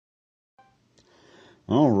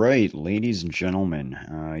All right, ladies and gentlemen,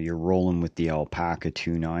 you're rolling with the Alpaca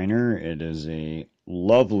 29er. It is a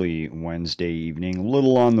lovely Wednesday evening, a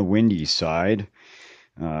little on the windy side.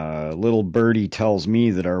 Little birdie tells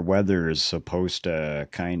me that our weather is supposed to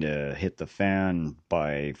kind of hit the fan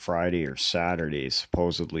by Friday or Saturday.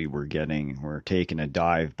 Supposedly, we're taking a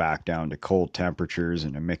dive back down to cold temperatures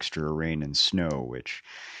and a mixture of rain and snow, which,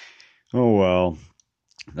 oh well,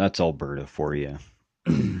 that's Alberta for you.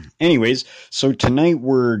 Anyways, so tonight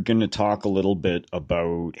we're going to talk a little bit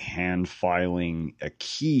about hand filing a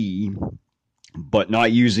key, but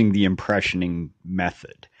not using the impressioning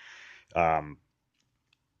method. Um,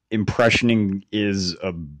 Impressioning is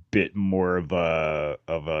a bit more of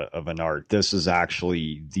an art. This is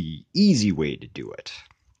actually the easy way to do it,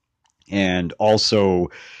 and also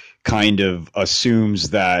kind of assumes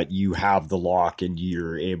that you have the lock and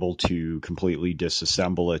you're able to completely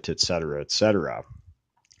disassemble it, etc., etc.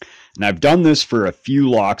 And I've done this for a few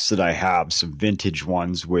locks that I have, some vintage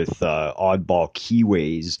ones with oddball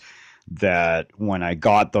keyways that when I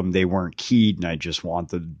got them, they weren't keyed, and I just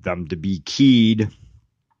wanted them to be keyed.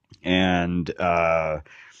 And the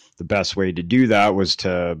best way to do that was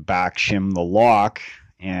to back shim the lock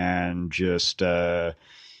and just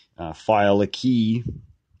file a key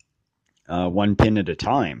one pin at a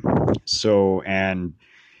time. So, and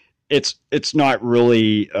it's not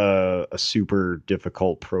really a super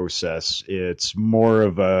difficult process. It's more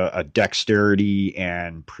of a dexterity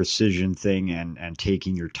and precision thing, and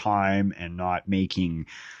taking your time and not making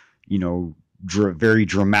very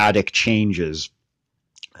dramatic changes.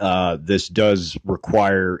 This does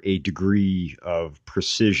require a degree of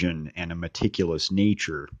precision and a meticulous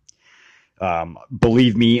nature.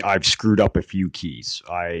 Believe me, I've screwed up a few keys.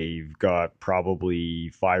 I've got probably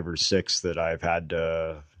five or six that I've had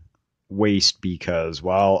to waste because,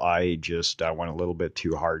 well, I went a little bit too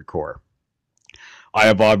hardcore. I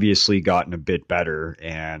have obviously gotten a bit better,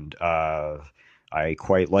 and I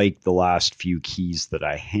quite like the last few keys that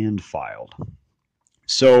I hand filed.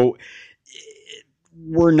 So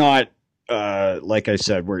we're not, like I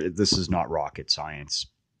said, this is not rocket science.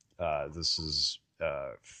 This is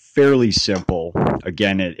fairly simple.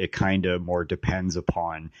 Again, it kind of more depends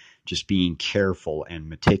upon just being careful and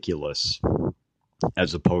meticulous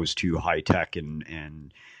as opposed to high tech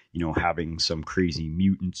and having some crazy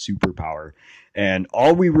mutant superpower. And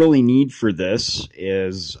all we really need for this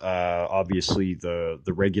is obviously the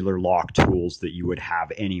regular lock tools that you would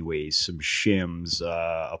have anyways, some shims,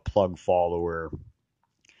 a plug follower,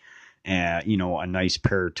 and a nice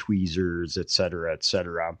pair of tweezers, etc.,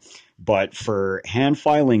 etc. But for hand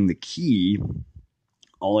filing the key,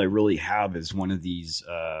 all I really have is one of these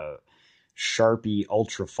Sharpie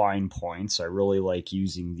ultra fine points. I really like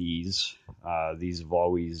using these. These have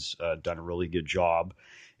always done a really good job,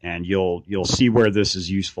 and you'll see where this is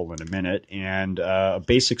useful in a minute. And a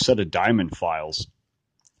basic set of diamond files.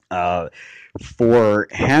 Uh, for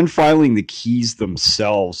hand filing the keys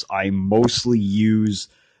themselves, I mostly use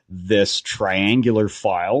this triangular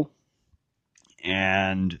file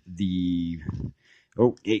and the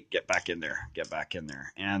hey, get back in there,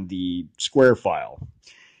 and the square file.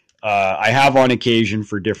 I have on occasion,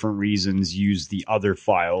 for different reasons, used the other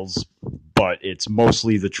files, but it's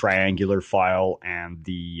mostly the triangular file and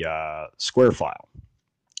the square file.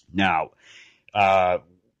 Now, oh,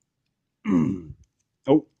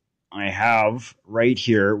 I have right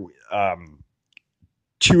here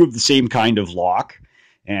two of the same kind of lock,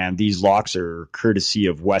 and these locks are courtesy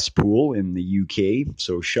of Westpool in the UK.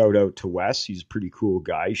 So shout out to Wes; he's a pretty cool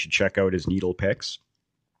guy. You should check out his needle picks.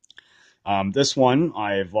 This one,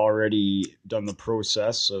 I've already done the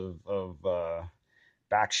process of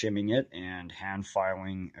back shimming it and hand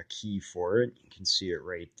filing a key for it. You can see it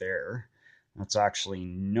right there. That's actually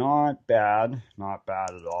not bad, not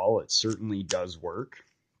bad at all. It certainly does work.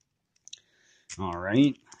 All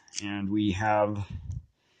right, and we have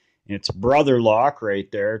its brother lock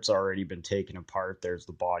right there. It's already been taken apart. There's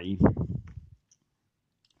the body.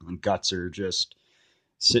 The guts are just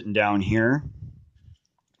sitting down here.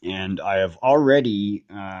 And I have already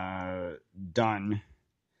done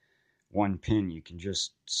one pin. You can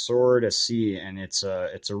just sort of see, and it's a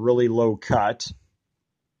really low cut,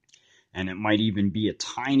 and it might even be a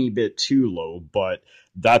tiny bit too low, but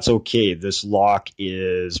that's okay. This lock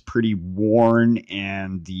is pretty worn,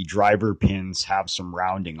 and the driver pins have some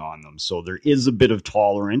rounding on them, so there is a bit of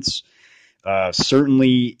tolerance.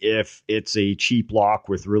 Certainly, if it's a cheap lock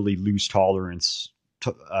with really loose tolerance,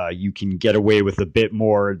 you can get away with a bit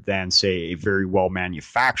more than, say, a very well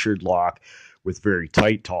manufactured lock with very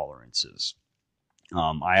tight tolerances.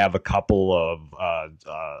 I have a couple of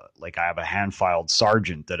like I have a hand filed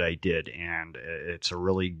Sargent that I did, and it's a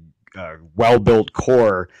really well built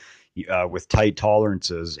core with tight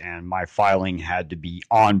tolerances, and my filing had to be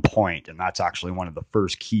on point, and that's actually one of the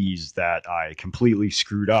first keys that I completely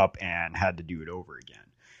screwed up and had to do it over again.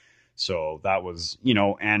 So that was,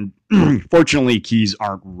 and fortunately, keys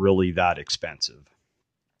aren't really that expensive,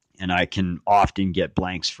 and I can often get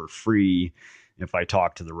blanks for free if I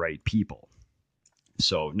talk to the right people.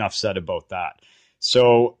 So enough said about that.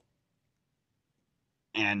 So,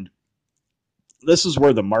 and this is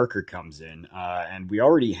where the marker comes in, and we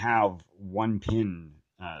already have one pin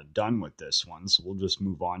done with this one, so we'll just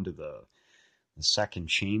move on to the second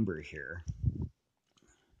chamber here.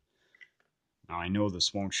 Now I know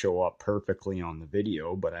this won't show up perfectly on the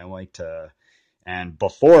video, but I like to, and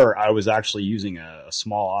before I was actually using a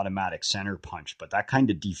small automatic center punch, but that kind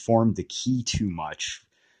of deformed the key too much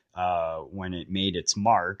when it made its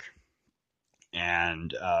mark,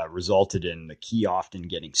 and resulted in the key often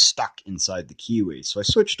getting stuck inside the keyway. So I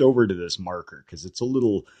switched over to this marker because it's a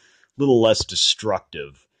little less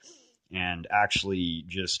destructive, and actually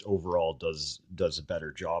just overall does a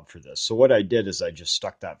better job for this. So what I did is I just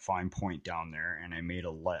stuck that fine point down there, and I made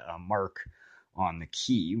a mark on the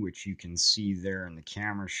key, which you can see there, and the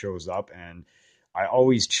camera shows up, and I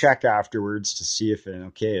always check afterwards to see if,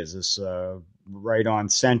 okay, is this right on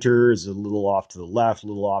center? Is it a little off to the left, a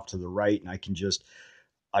little off to the right? And I can just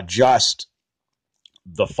adjust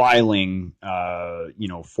the filing,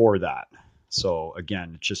 for that. So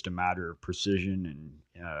again, it's just a matter of precision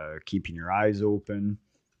and keeping your eyes open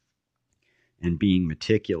and being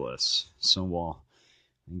meticulous. So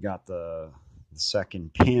we got the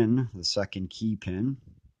second pin, the second key pin.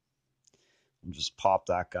 And just pop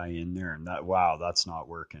that guy in there, and wow, that's not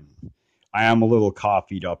working. I am a little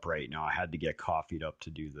coffeeed up right now. I had to get coffeeed up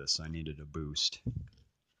to do this. I needed a boost.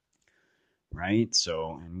 Right?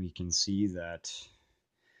 So, and we can see that,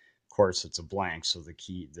 of course, it's a blank, so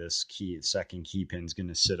the second key pin is going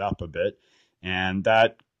to sit up a bit, and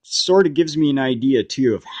that sort of gives me an idea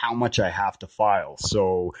too of how much I have to file.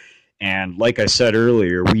 So, and like I said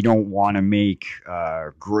earlier, we don't want to make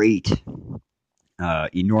great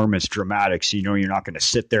enormous dramatics. You're not going to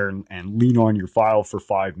sit there and lean on your file for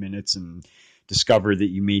 5 minutes and discover that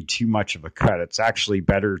you made too much of a cut. It's actually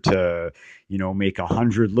better to, make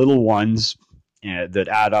 100 little ones that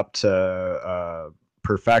add up to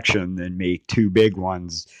perfection than make 2 big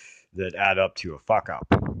ones that add up to a fuck up.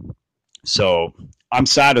 So I'm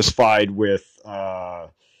satisfied with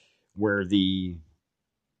where the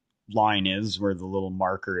line is, where the little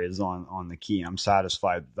marker is on the key. I'm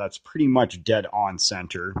satisfied. That's pretty much dead on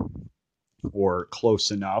center or close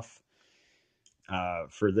enough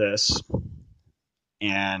for this.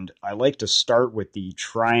 And I like to start with the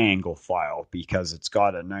triangle file because it's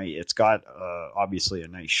got obviously a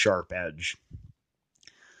nice sharp edge.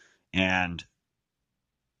 And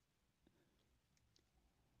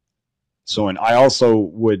so, and I also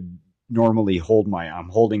would normally I'm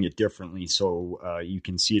holding it differently so you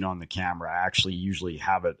can see it on the camera. I actually usually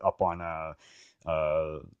have it up on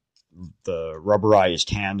the rubberized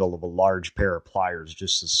handle of a large pair of pliers,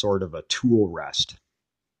 just as sort of a tool rest.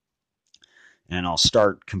 And I'll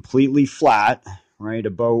start completely flat, right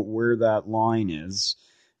about where that line is,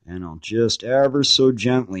 and I'll just ever so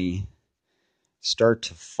gently start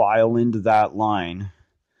to file into that line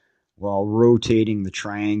while rotating the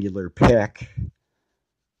triangular pick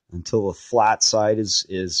until the flat side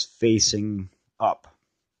is facing up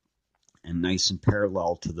and nice and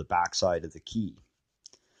parallel to the back side of the key.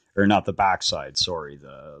 Or not the back side, sorry,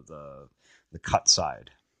 the cut side.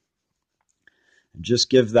 And just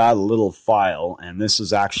give that a little file, and this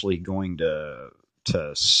is actually going to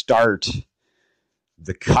start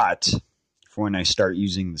the cut for when I start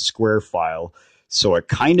using the square file. So it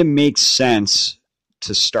kind of makes sense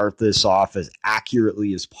to start this off as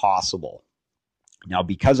accurately as possible. Now,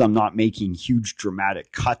 because I'm not making huge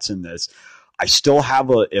dramatic cuts in this, I still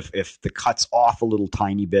have if the cut's off a little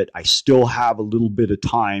tiny bit, I still have a little bit of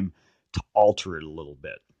time to alter it a little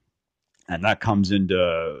bit. And that comes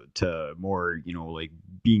into more, like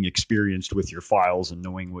being experienced with your files and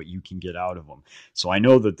knowing what you can get out of them. So I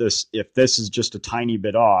know that if this is just a tiny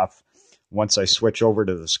bit off, once I switch over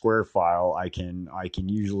to the square file, I can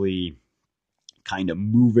usually kind of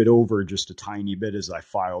move it over just a tiny bit as I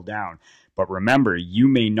file down. But remember, you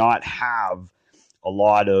may not have a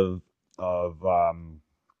lot of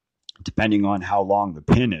depending on how long the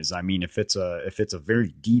pin is. I mean, if it's a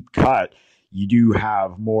very deep cut, you do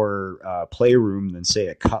have more playroom than say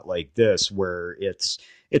a cut like this, where it's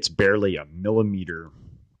barely a millimeter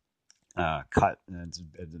cut. It's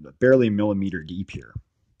barely a millimeter deep here.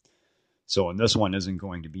 So, and this one isn't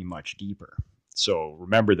going to be much deeper. So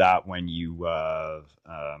remember that when you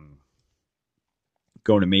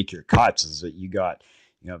go to make your cuts, is that you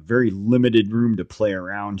have very limited room to play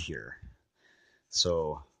around here.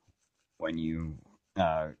 So when you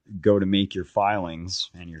go to make your filings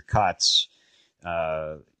and your cuts,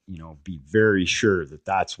 be very sure that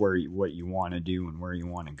that's what you want to do and where you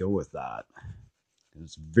want to go with that.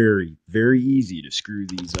 It's very, very easy to screw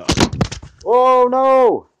these up. Oh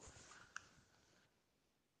no!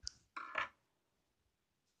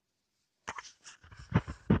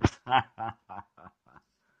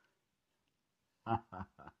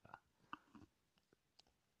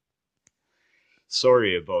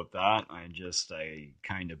 Sorry about that. I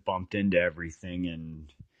kind of bumped into everything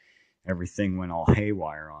and everything went all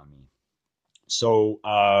haywire on me. So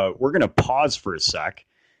we're going to pause for a sec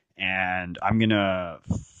and I'm going to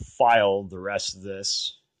file the rest of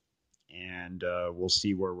this and we'll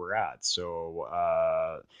see where we're at.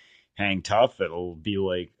 So hang tough. It'll be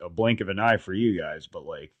like a blink of an eye for you guys, but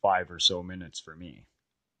like 5 or so minutes for me.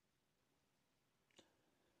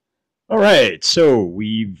 All right. So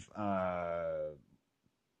we've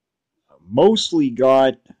mostly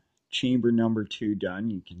got chamber number 2 done.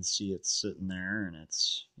 You can see it's sitting there and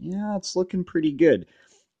it's looking pretty good.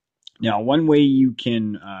 Now, one way you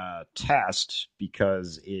can test,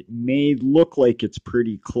 because it may look like it's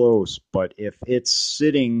pretty close, but if it's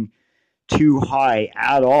sitting too high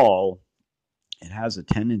at all, it has a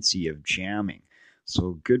tendency of jamming. So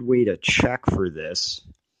a good way to check for this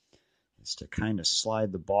is to kind of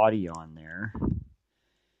slide the body on there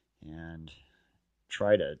and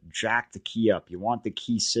try to jack the key up. You want the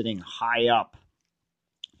key sitting high up,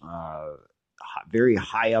 very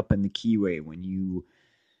high up in the keyway when you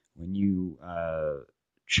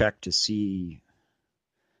check to see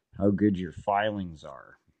how good your filings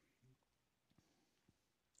are.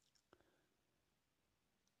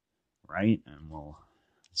 Right? And we'll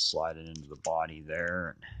slide it into the body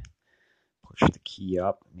there and push the key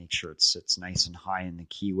up, make sure it sits nice and high in the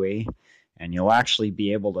keyway. And you'll actually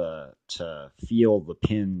be able to feel the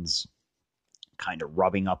pins kind of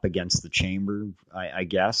rubbing up against the chamber, I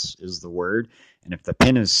guess is the word. And if the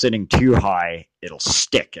pin is sitting too high, it'll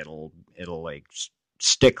stick. It'll like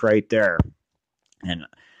stick right there. And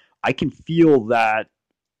I can feel that.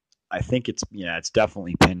 I think it's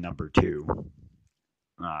definitely pin number 2,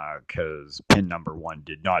 because pin number 1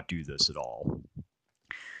 did not do this at all.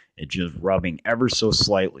 It's just rubbing ever so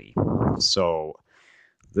slightly. So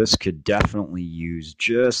this could definitely use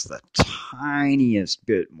just the tiniest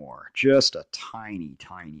bit more. Just a tiny,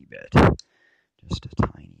 tiny bit. Just a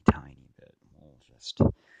tiny, tiny bit. We'll just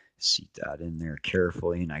seat that in there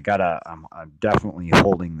carefully. And I'm definitely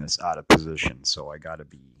holding this out of position, so I gotta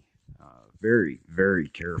be very, very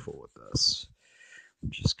careful with this.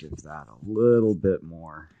 Just give that a little bit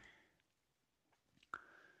more.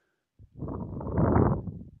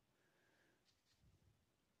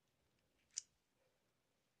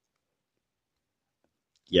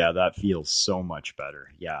 Yeah, that feels so much better.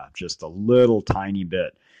 Yeah, just a little tiny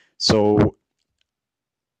bit. So,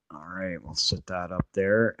 all right, we'll set that up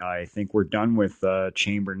there. I think we're done with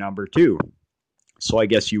chamber number 2. So I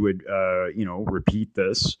guess you would, repeat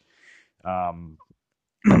this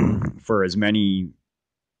for as many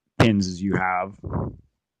pins as you have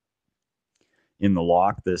in the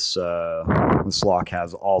lock. This lock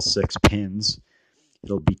has all 6 pins.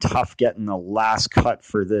 It'll be tough getting the last cut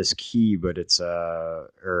for this key, but it's a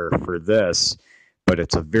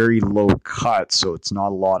very low cut, so it's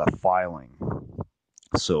not a lot of filing.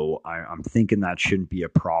 So I'm thinking that shouldn't be a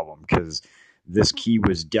problem, because this key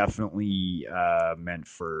was definitely meant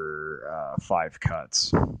for 5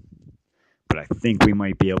 cuts. But I think we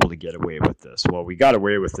might be able to get away with this. Well, we got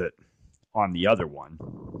away with it on the other one.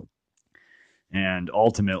 And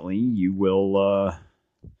ultimately, you'll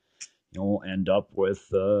end up with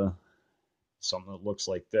something that looks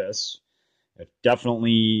like this. It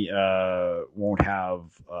definitely won't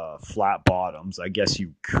have flat bottoms. I guess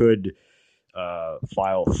you could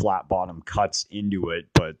file flat bottom cuts into it,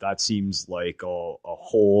 but that seems like a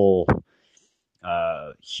whole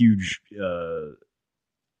huge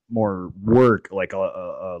more work, like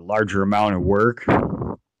a larger amount of work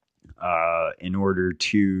in order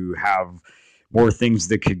to have more things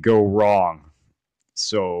that could go wrong.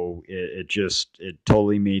 So it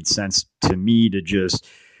totally made sense to me to just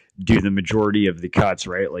do the majority of the cuts,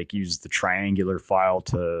 right? Like use the triangular file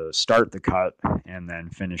to start the cut and then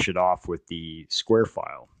finish it off with the square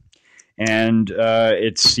file. And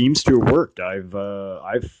it seems to have worked. I've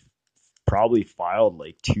probably filed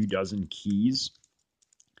like 2 dozen keys,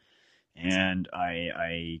 and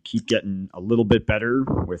I keep getting a little bit better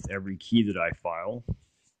with every key that I file.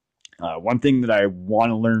 One thing that I want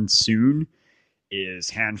to learn soon is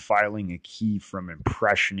hand filing a key from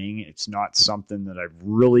impressioning. It's not something that I've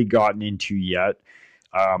really gotten into yet.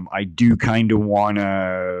 I do kind of want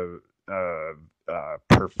to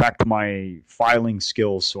perfect my filing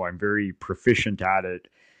skills so I'm very proficient at it.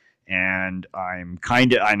 And I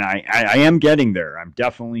am getting there. I'm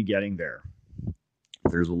definitely getting there.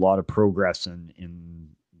 There's a lot of progress in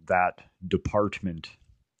that department.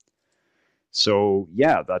 So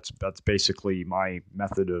yeah, that's basically my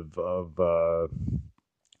method of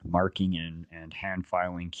marking and hand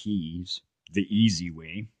filing keys the easy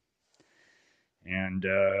way. And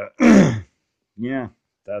yeah,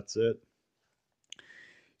 that's it.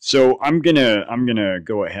 So I'm gonna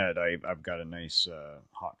go ahead. I've got a nice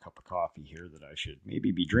hot cup of coffee here that I should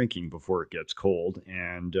maybe be drinking before it gets cold,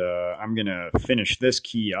 and I'm gonna finish this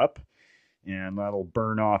key up, and that'll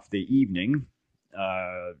burn off the evening.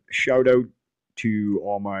 Shout out to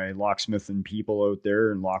all my locksmithing people out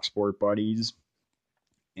there and locksport buddies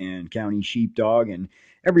and County Sheepdog and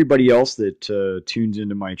everybody else that tunes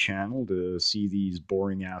into my channel to see these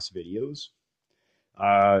boring ass videos.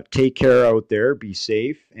 Take care out there, be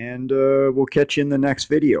safe, and we'll catch you in the next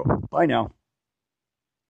video. Bye now.